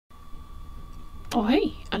Oh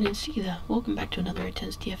hey, I didn't see you there. Welcome back to another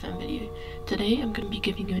intense TFM video. Today I'm going to be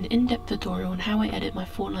giving you an in-depth tutorial on how I edit my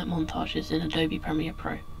Fortnite montages in Adobe Premiere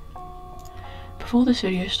Pro. Before this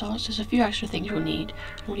video starts, there's a few extra things you'll need.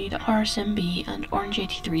 You'll need RSMB and Orange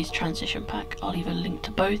 83's transition pack. I'll leave a link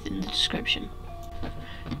to both in the description.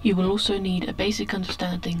 You will also need a basic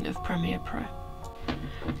understanding of Premiere Pro.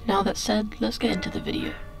 Now that said, let's get into the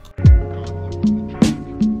video.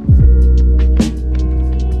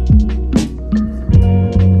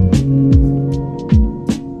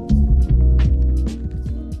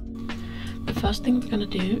 First thing we're going to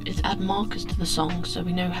do is add markers to the song so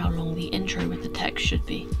we know how long the intro with the text should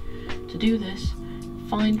be. To do this,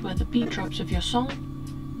 find where the beat drops of your song,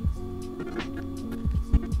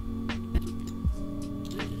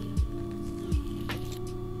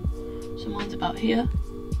 so mine's about here.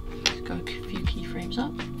 Let's go a few keyframes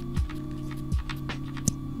up.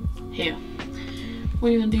 Here.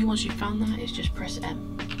 What you're going to do once you've found that is just press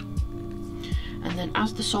M. And then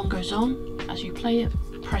as the song goes on, as you play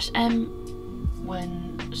it, press M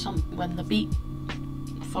when the beat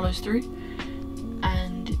follows through,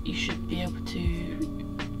 and you should be able to,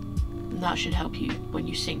 that should help you when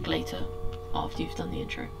you sync later after you've done the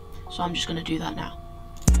intro. So I'm just going to do that now.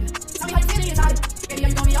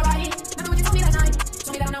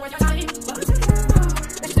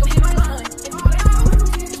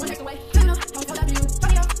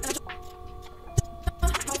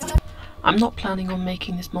 I'm not planning on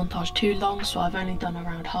making this montage too long, so I've only done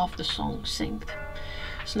around half the song synced.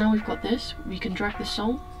 So now we've got this, we can drag the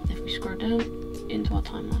song, if we scroll down, into our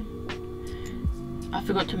timeline. I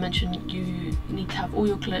forgot to mention you need to have all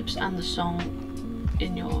your clips and the song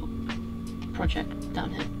in your project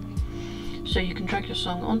down here. So you can drag your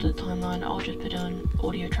song onto the timeline. I'll just put on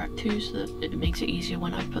audio track 2 so that it makes it easier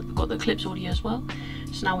when I've got the clips audio as well.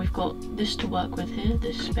 So now we've got this to work with here,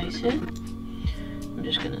 this space here. I'm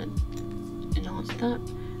just going to enhance that,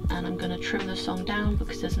 and I'm going to trim the song down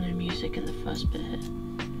because there's no music in the first bit here.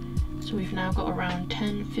 So we've now got around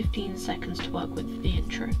 10-15 seconds to work with the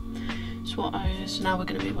intro. So now we're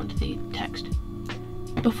going to move on to the text.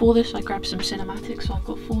 Before this I grabbed some cinematics, so I've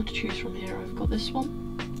got 4 to choose from here. I've got this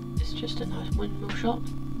one, it's just a nice windmill shot.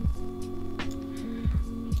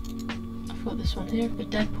 I've got this one here, the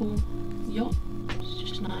Deadpool yacht, it's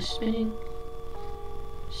just a nice spinning,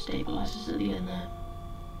 stabilizes at the end there.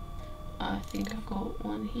 I think I've got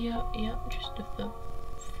one here, yeah, just of the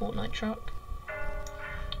Fortnite truck.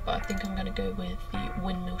 But I think I'm going to go with the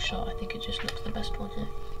windmill shot. I think it just looks the best one here.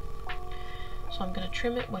 So I'm going to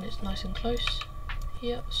trim it when it's nice and close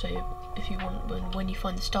here. So if you want, when you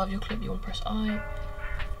find the start of your clip, you want to press I.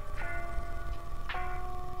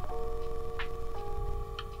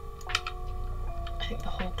 I think the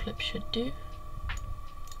whole clip should do.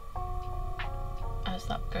 As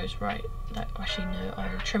that goes right, actually no,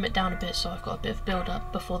 I'll trim it down a bit so I've got a bit of build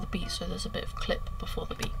up before the beat, so there's a bit of clip before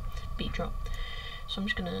the beat drop. So I'm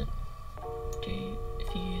just gonna do,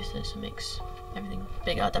 if you use this, it makes everything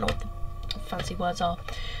bigger. I don't know what the fancy words are,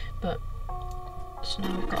 but so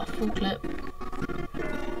now we've got a full clip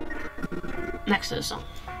next to the song.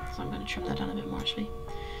 So I'm gonna trim that down a bit more actually.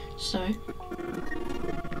 So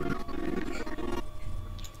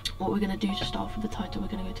what we're gonna do to start off with the title, we're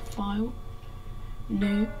gonna go to File,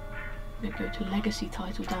 New, we're going to go to Legacy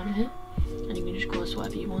Title down here, and you can just call this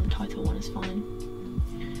whatever you want. Title 1 is fine.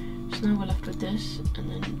 So now we're left with this, and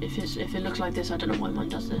then if it looks like this, I don't know why mine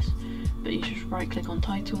does this, but you just right click on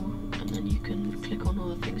title, and then you can click on all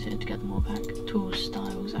the things here to get them all back. Tools,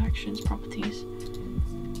 styles, actions, properties,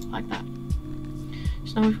 like that.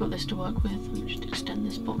 So now we've got this to work with. I'm just extend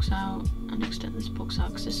this box out and extend this box out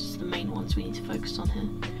because this is the main ones we need to focus on here.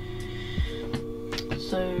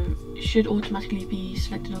 So it should automatically be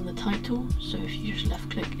selected on the title, so if you just left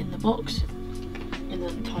click in the box and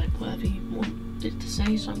then type whatever you want it to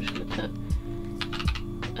say. So I'm just going to put,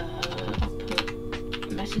 I'll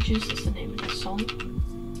put messages, that's the name of the song,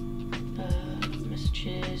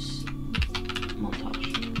 messages,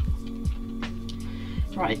 montage.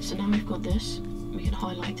 Right, so now we've got this, we can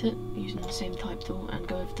highlight it using the same type tool and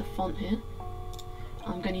go over to font here.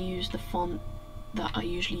 I'm going to use the font that I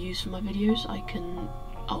usually use for my videos.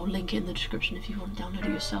 I'll link it in the description if you want to download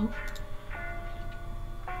it yourself.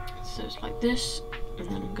 So it's like this, and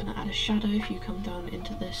then I'm going to add a shadow. If you come down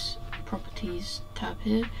into this properties tab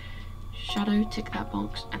here, shadow, tick that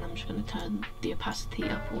box, and I'm just going to turn the opacity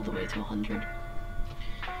up all the way to 100.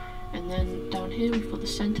 And then down here we've got the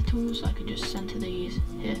center tools. I can just center these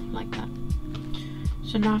here like that.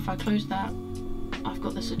 So now if I close that, I've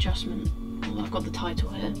got this adjustment, well, I've got the title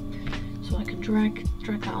here. So I can drag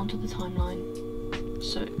that onto the timeline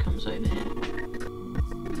so it comes over here.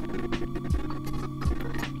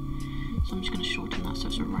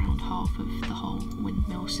 half of the whole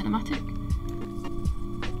windmill cinematic.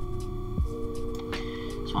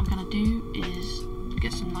 So what I'm going to do is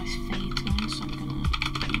get some nice fades on, so I'm going to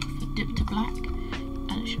look for dip to black,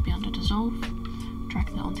 and it should be under dissolve, drag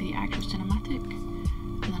that onto the actual cinematic,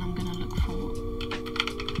 and then I'm going to look for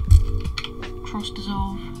cross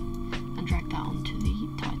dissolve and drag that onto the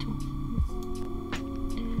title.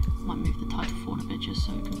 Might move the title forward a bit just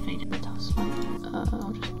so it can fade in the task.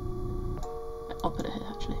 I'll put it here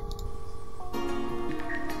actually.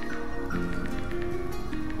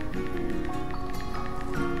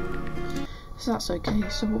 So that's okay.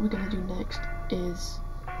 So what we're going to do next is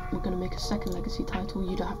we're going to make a second legacy title.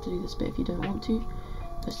 You don't have to do this bit if you don't want to,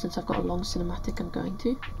 but since I've got a long cinematic I'm going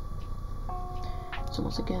to. So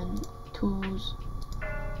once again, tools,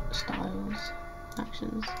 styles,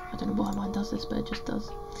 actions. I don't know why mine does this, but it just does.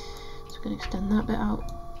 So we're going to extend that bit out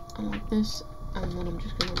and like this, and then I'm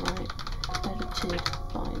just going to write edited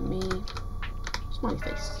by me, smiley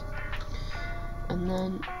face, and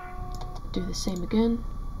then do the same again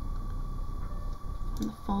on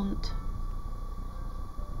the font,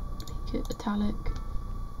 make it italic,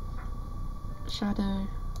 shadow,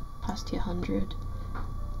 opacity 100,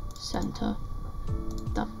 center,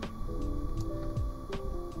 done.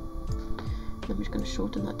 Then we're just going to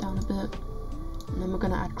shorten that down a bit, and then we're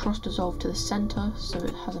going to add cross dissolve to the center so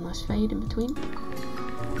it has a nice fade in between,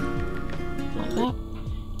 like that.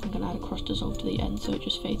 I'm going to add a cross dissolve to the end so it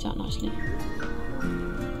just fades out nicely.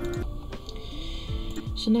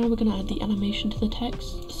 So now we're going to add the animation to the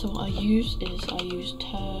text. So what I use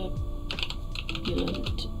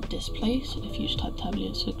turbulent display. So if you just type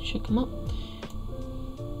turbulent, so it should come up.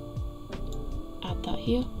 Add that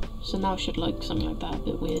here. So now it should look something like that, a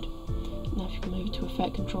bit weird. Now if you come over to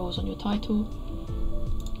effect controls on your title,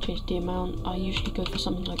 change the amount. I usually go for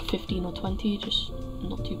something like 15 or 20, just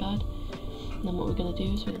not too bad. And then what we're going to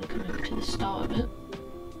do is we're going to come over to the start of it,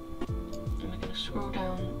 and we're going to scroll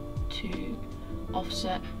down to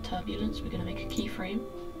offset turbulence. We're going to make a keyframe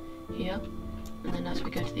here, and then as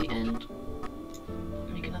we go to the end,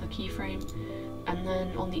 make another keyframe, and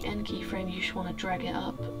then on the end keyframe you just want to drag it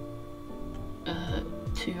up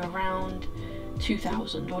to around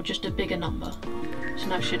 2000 or just a bigger number. So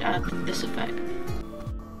now it should add this effect.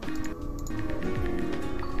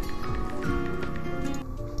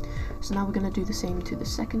 So now we're going to do the same to the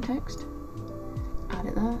second text. Add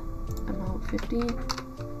it there, amount 15,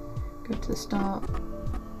 go to the start,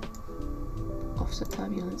 offset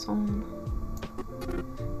turbulence on,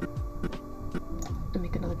 and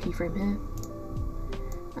make another keyframe here,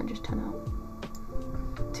 and just turn out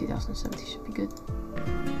 2070 should be good.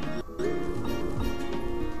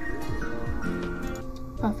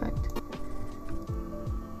 Perfect.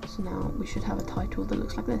 So now we should have a title that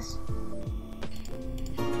looks like this.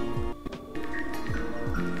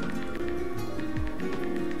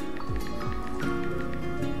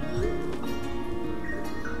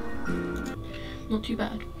 Not too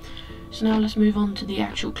bad. So now let's move on to the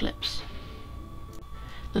actual clips.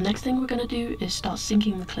 The next thing we're going to do is start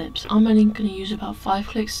syncing the clips. I'm only going to use about 5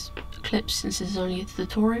 clips since this is only a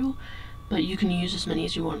tutorial, but you can use as many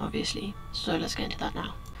as you want obviously. So let's get into that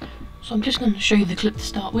now. So I'm just going to show you the clip to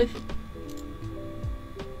start with.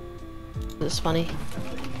 It's funny.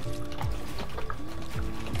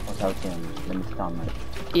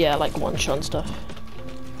 Yeah, like one shot and stuff.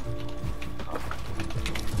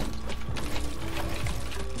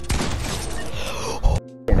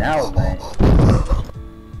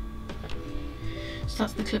 So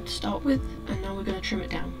that's the clip to start with, and now we're going to trim it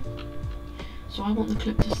down. So I want the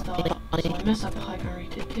clip to start, so I mess up the high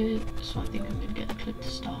priority here, so I think I'm going to get the clip to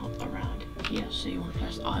start around here. So you want to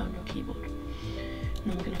press I on your keyboard. And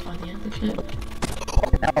then we're going to find the end of the clip.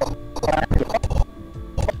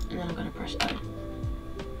 And then I'm going to press O.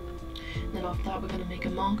 And then after that we're going to make a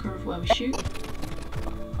marker of where we shoot.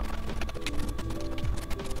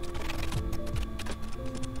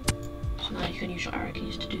 So now you can use your arrow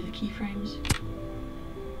keys to do the keyframes.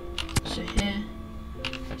 So here,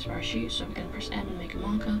 that's where I shoot, so we're going to press M and make a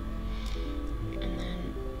marker, and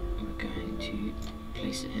then we're going to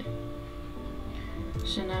place it here.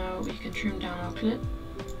 So now we can trim down our clip,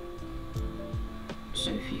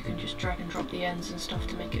 so if you can just drag and drop the ends and stuff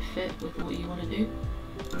to make it fit with what you want to do.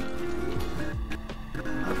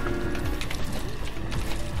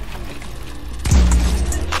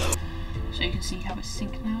 So you can see how it's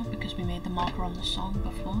synced now because we made the marker on the song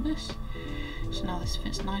before this. So now this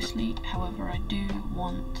fits nicely. However, I do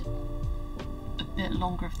want a bit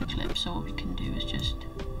longer of the clip, so what we can do is just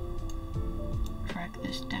drag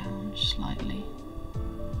this down slightly,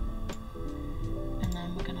 and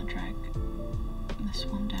then we're going to drag this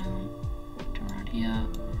one down to around here,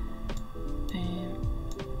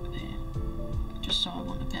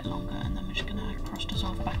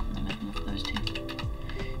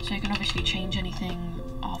 So you can obviously change anything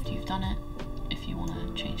after you've done it, if you want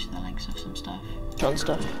to change the lengths of some stuff. John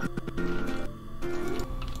stuff.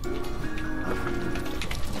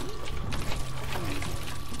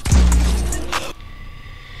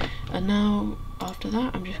 And now, after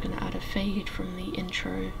that, I'm just going to add a fade from the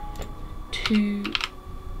intro to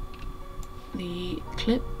the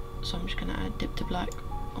clip. So I'm just going to add dip to black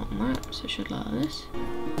on that, so it should look like this.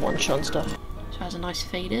 One shot stuff. So it has a nice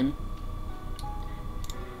fade in.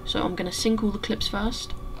 So I'm going to sync all the clips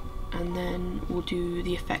first, and then we'll do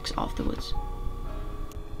the effects afterwards.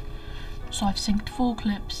 So I've synced 4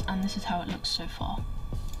 clips, and this is how it looks so far.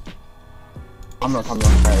 I'm not tired.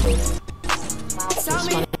 Tell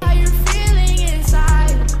me how you're feeling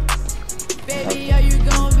inside. Baby, are you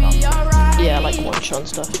gonna be alright? Yeah, like one shot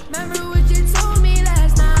stuff. Remember what you told me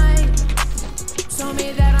last night? Told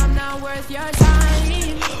me that I'm not worth your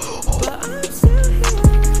time. But I'm still here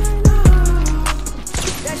and I know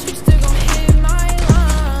that you still gonna hit my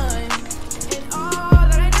line. And all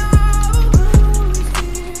that I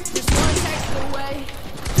know is just one text away.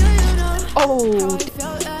 Do you know how it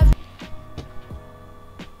felt that?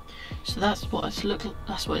 So that's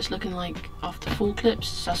what it's looking like after 4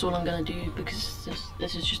 clips. That's all I'm going to do because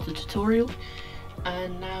this is just a tutorial.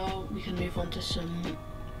 And now we can move on to some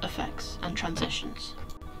effects and transitions.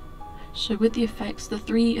 So with the effects, the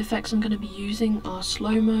 3 effects I'm going to be using are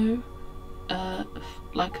slow-mo,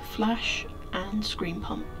 like flash, and screen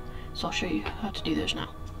pump. So I'll show you how to do those now.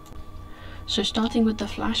 So starting with the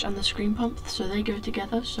flash and the screen pump, so they go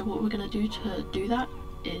together. So what we're going to do to do that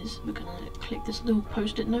is we're going to click this little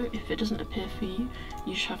post-it note. If it doesn't appear for you,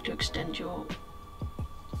 you just have to extend your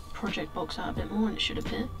project box out a bit more and it should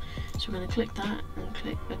appear. So we're going to click that and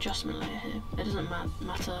click adjustment layer here. It doesn't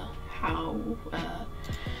matter how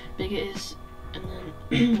big it is, and then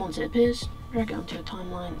once it appears, drag it onto your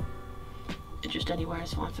timeline. Just anywhere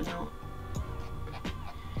is fine for now.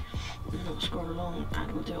 And then we'll scroll along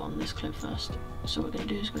and we'll do it on this clip first. So what we're going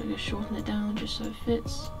to do is we're going to shorten it down just so it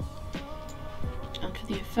fits. And for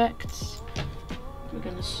the effects, we're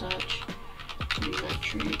going to search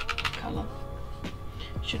geometry color. It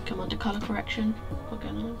should come under color correction. We're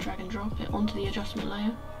going to drag and drop it onto the adjustment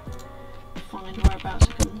layer. Find whereabouts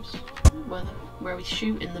it comes, where we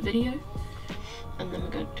shoot in the video. And then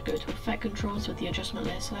we're going to go to effect controls with the adjustment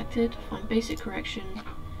layer selected. Find basic correction,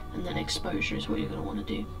 and then exposure is what you're going to want to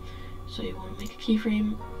do. So you want to make a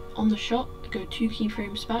keyframe on the shot, go 2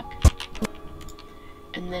 keyframes back,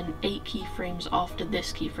 and then 8 keyframes after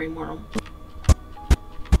this keyframe we're on.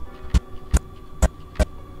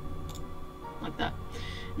 Like that.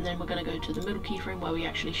 And then we're going to go to the middle keyframe where we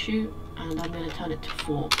actually shoot, and I'm going to turn it to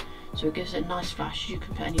 4. So it gives it a nice flash. You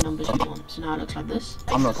can put any numbers you want. So now it looks like this.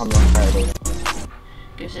 I'm not tired.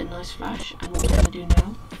 Gives it a nice flash. And what we're going to do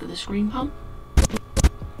now for the screen pump.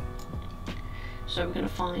 So we're going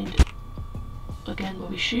to find, again, where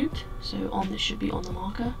we shoot. So on this should be on the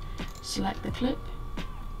marker. Select the clip.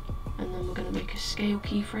 And then we're going to make a scale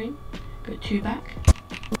keyframe, go 2 back,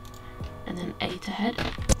 and then 8 ahead.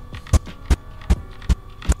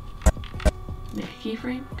 Make a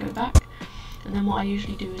keyframe, go back, and then what I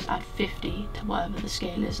usually do is add 50 to whatever the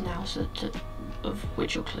scale is now, so of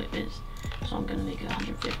which your clip is. So I'm going to make it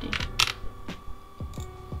 150.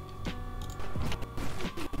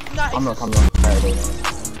 I'm not tired.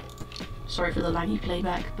 Sorry for the laggy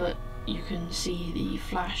playback, but you can see the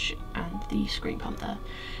flash and the screen pump there.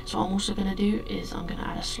 So what I'm also going to do is I'm going to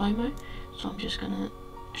add a slow-mo. So I'm just going to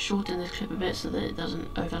shorten this clip a bit so that it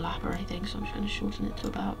doesn't overlap or anything. So I'm just going to shorten it to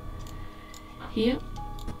about here.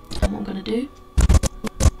 And what I'm going to do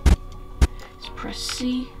is press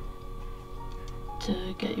C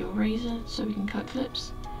to get your razor so we can cut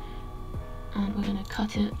clips. And we're going to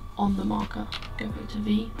cut it on the marker. Go back to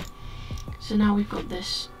V. So now we've got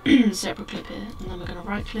this separate clip here, and then we're going to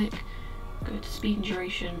right click, go to speed and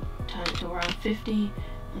duration, turn it to around 50,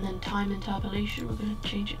 and then time interpolation, we're going to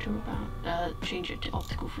change it to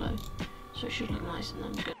optical flow. So it should look nice, and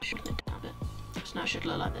then we're going to shorten it down a bit. So now it should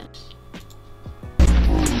look like this.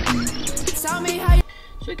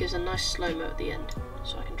 So it gives a nice slow-mo at the end.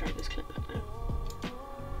 So I can drag this clip back now.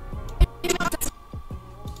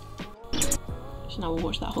 So now we'll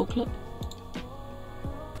watch that whole clip.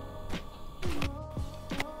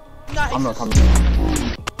 I'm not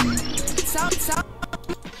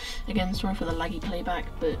Again, sorry for the laggy playback,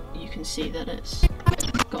 but you can see that it's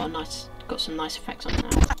got some nice effects on it now.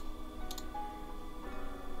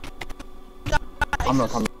 I'm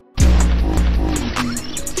not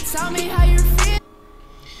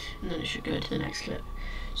And then it should go to the next clip.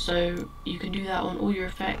 So you can do that on all your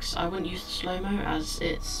effects. I wouldn't use the slow-mo as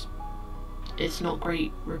it's not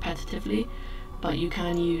great repetitively, but you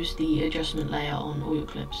can use the adjustment layer on all your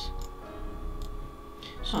clips.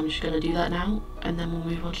 So I'm just going to do that now, and then we'll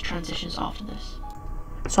move on to transitions after this.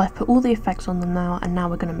 So I've put all the effects on them now, and now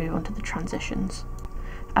we're going to move on to the transitions.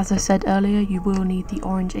 As I said earlier, you will need the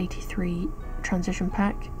Orange 83 transition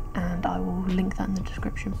pack, and I will link that in the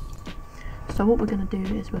description. So what we're going to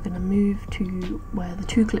do is we're going to move to where the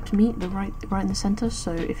two clips meet, the right in the center.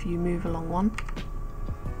 So if you move along one,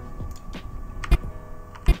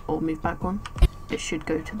 or move back one, it should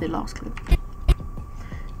go to the last clip.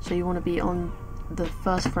 So you want to be on the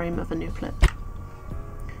first frame of a new clip.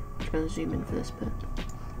 I'm just going to zoom in for this bit.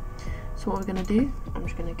 So what we're going to do, I'm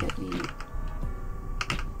just going to get the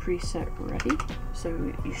preset ready. So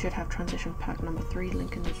you should have transition pack number 3,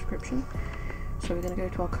 link in the description. So we're going to go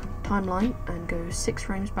to our timeline and go 6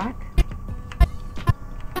 frames back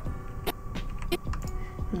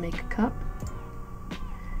and make a cut,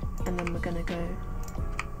 and then we're going to go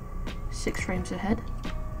 6 frames ahead,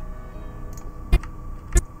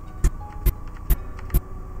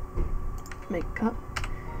 make a cut,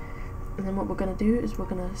 and then what we're going to do is we're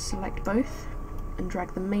going to select both and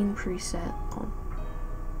drag the main preset on.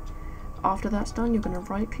 After that's done, you're going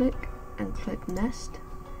to right click and click nest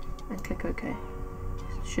and click OK.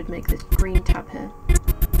 It should make this green tab here.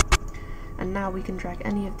 And now we can drag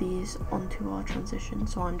any of these onto our transition,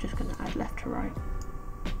 so I'm just going to add left to right.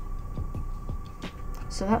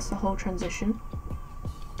 So that's the whole transition,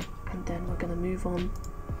 and then we're going to move on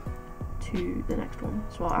to the next one.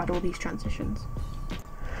 So I'll add all these transitions.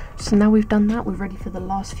 So now we've done that, we're ready for the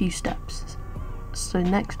last few steps. So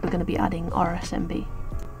next we're going to be adding RSMB.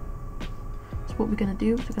 So what we're going to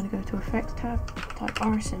do is we're going to go to Effects tab, type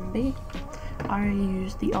RSMB. I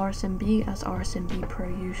use the RSMB as RSMB Pro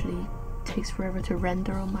usually takes forever to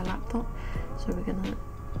render on my laptop. So we're going to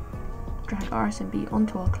drag RSMB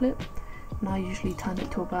onto our clip, and I usually turn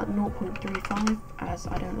it to about 0.35 as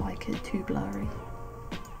I don't like it too blurry.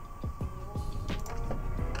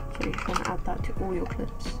 So you just want to add that to all your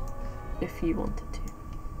clips if you wanted to.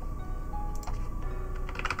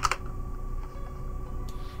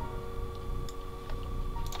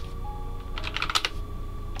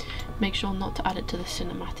 Make sure not to add it to the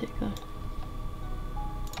cinematic though.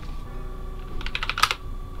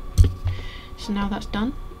 So now that's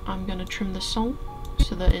done, I'm going to trim the song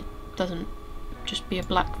so that it doesn't just be a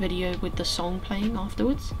black video with the song playing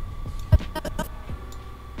afterwards.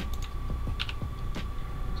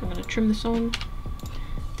 So I'm going to trim the song,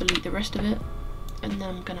 delete the rest of it, and then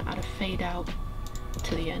I'm going to add a fade out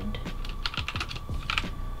to the end.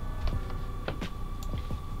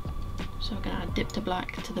 So we're going to add dip to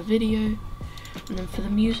black to the video, and then for the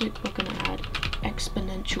music we're going to add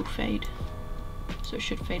exponential fade. So it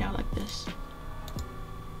should fade out like this.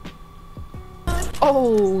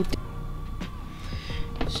 Oh!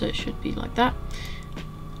 So it should be like that.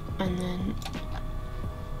 And then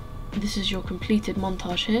this is your completed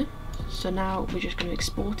montage here. So now we're just going to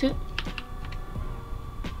export it.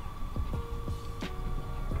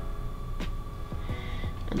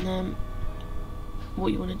 And then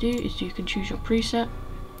what you want to do is you can choose your preset.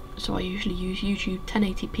 So I usually use YouTube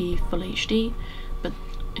 1080p full HD, but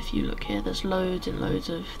if you look here there's loads and loads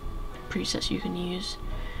of presets you can use.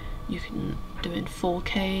 You can do it in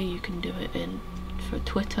 4K, you can do it in for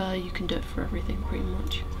Twitter, you can do it for everything pretty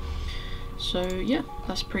much. So yeah,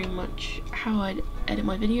 that's pretty much how I edit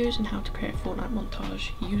my videos and how to create a Fortnite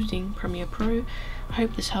montage using Premiere Pro. I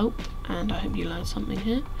hope this helped and I hope you learned something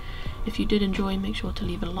here. If you did enjoy, make sure to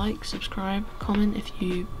leave a like, subscribe, comment. If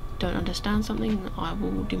you don't understand something, I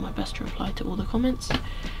will do my best to reply to all the comments.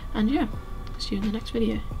 And yeah, see you in the next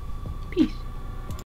video. Peace.